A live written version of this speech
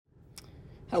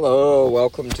Hello,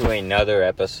 welcome to another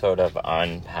episode of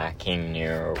Unpacking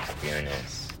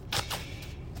Neuroqueerness.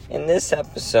 In this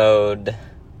episode,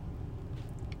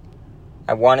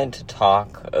 I wanted to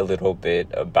talk a little bit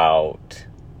about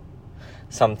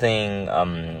something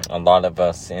a lot of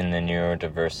us in the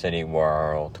neurodiversity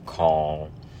world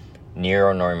call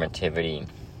neuronormativity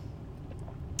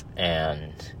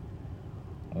and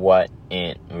what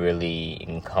it really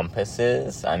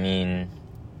encompasses.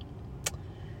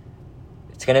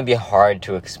 It's going to be hard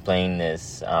to explain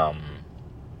this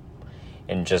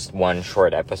in just one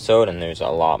short episode, and there's a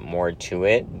lot more to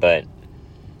it, but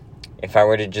if I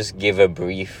were to just give a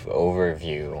brief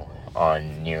overview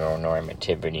on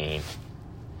neuronormativity,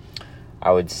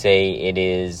 I would say it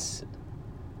is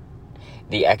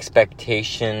the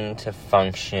expectation to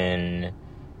function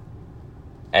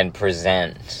and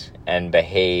present and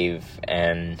behave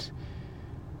and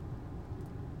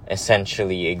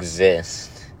essentially exist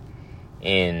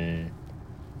in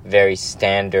very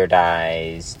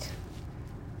standardized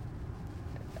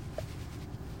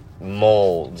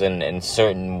molds and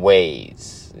certain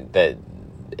ways that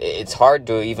it's hard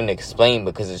to even explain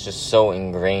because it's just so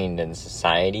ingrained in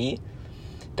society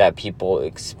that people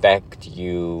expect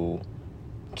you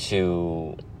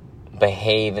to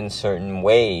behave in certain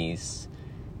ways,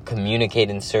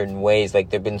 communicate in certain ways. Like,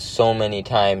 there have been so many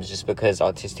times, just because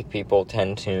autistic people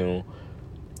tend to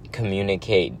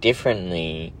communicate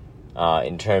differently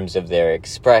in terms of their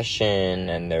expression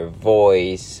and their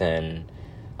voice and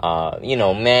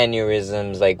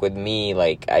mannerisms. Like with me,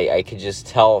 I could just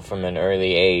tell from an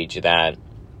early age that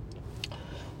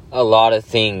a lot of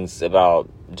things about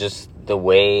just the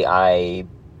way I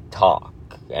talk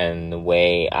and the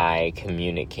way I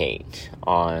communicate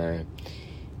are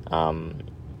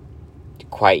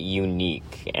quite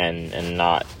unique and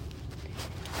not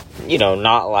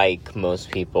like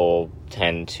most people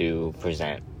tend to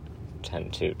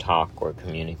talk or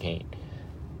communicate.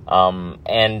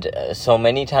 And so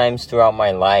many times throughout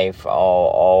my life,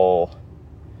 I'll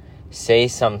say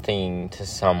something to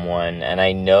someone, and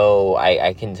I know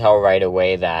I can tell right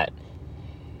away that,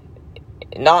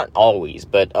 not always,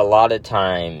 but a lot of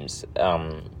times,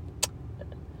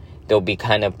 they'll be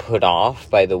kind of put off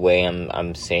by the way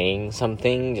I'm saying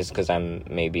something, just because I'm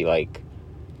maybe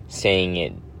saying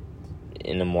it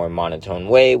in a more monotone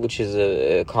way, which is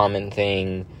a common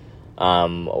thing,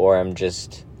 or I'm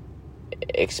just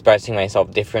expressing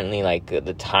myself differently, like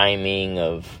the timing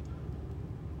of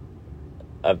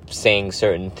saying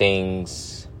certain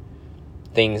things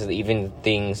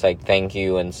like thank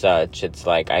you and such. It's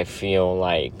like I feel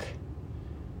like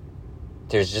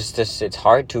there's just this, it's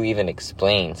hard to even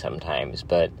explain sometimes,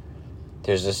 but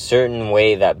there's a certain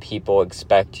way that people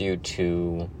expect you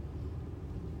to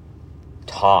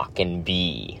talk and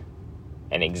be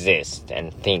and exist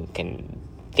and think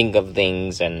of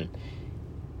things and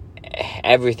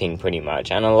everything pretty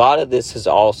much. And a lot of this is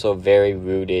also very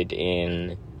rooted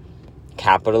in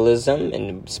capitalism,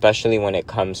 and especially when it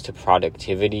comes to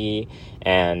productivity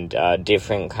and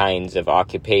different kinds of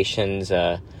occupations.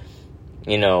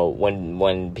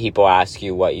 When people ask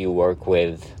you what you work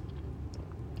with,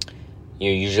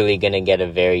 you're usually going to get a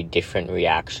very different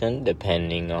reaction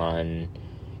depending on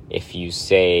if you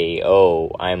say,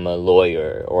 oh, I'm a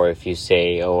lawyer, or if you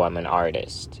say, oh, I'm an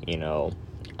artist,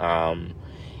 and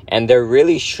there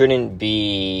really shouldn't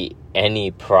be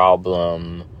any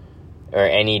problem or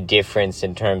any difference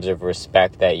in terms of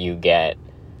respect that you get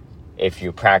if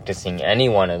you're practicing any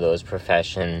one of those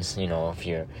professions. If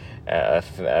you're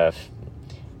a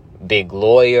big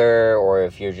lawyer, or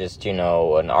if you're just, an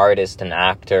artist, an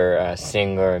actor, a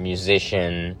singer, a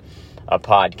musician, a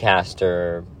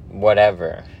podcaster,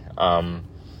 whatever.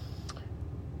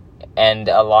 And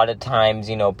a lot of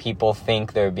times, people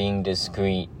think they're being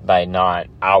discreet by not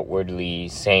outwardly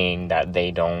saying that they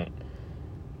don't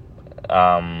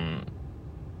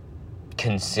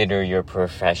consider your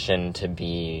profession to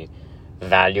be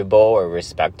valuable or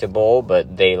respectable,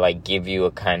 but they give you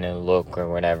a kind of look or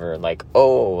whatever,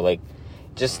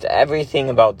 just everything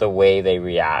about the way they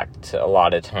react. A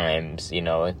lot of times,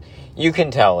 you can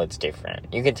tell it's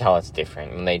different.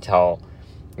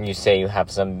 When you say you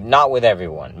have some, not with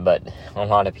everyone, but a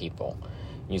lot of people,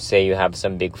 you say you have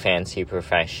some big fancy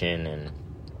profession and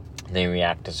they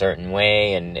react a certain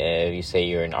way, and you say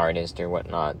you're an artist or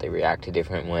whatnot, they react a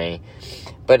different way.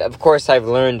 But of course, I've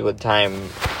learned with time,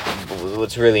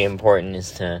 what's really important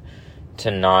is to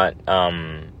not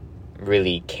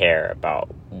really care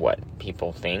about what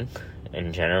people think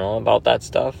in general about that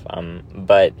stuff.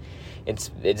 But it's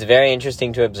very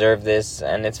interesting to observe this,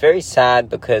 and it's very sad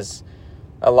because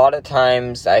a lot of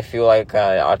times I feel like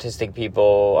autistic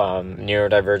people,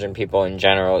 neurodivergent people in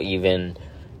general, even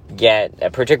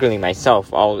get, particularly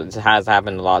myself, it has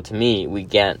happened a lot to me, we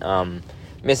get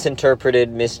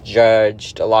misinterpreted,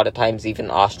 misjudged, a lot of times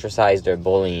even ostracized or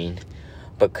bullied,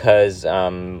 because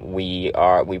we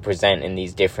present in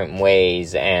these different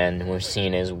ways, and we're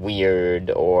seen as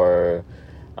weird or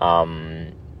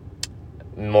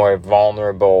more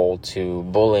vulnerable to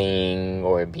bullying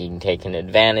or being taken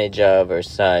advantage of or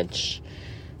such.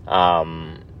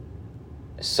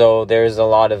 So there's a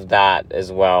lot of that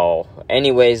as well.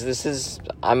 Anyways, there's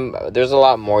a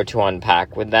lot more to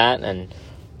unpack with that, and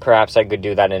perhaps I could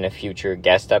do that in a future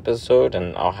guest episode,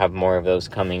 and I'll have more of those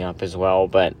coming up as well.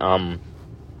 But I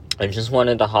just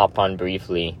wanted to hop on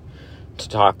briefly to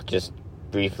talk just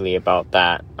briefly about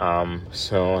that.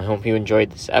 So I hope you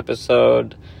enjoyed this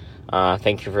episode.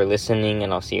 Thank you for listening,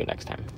 and I'll see you next time.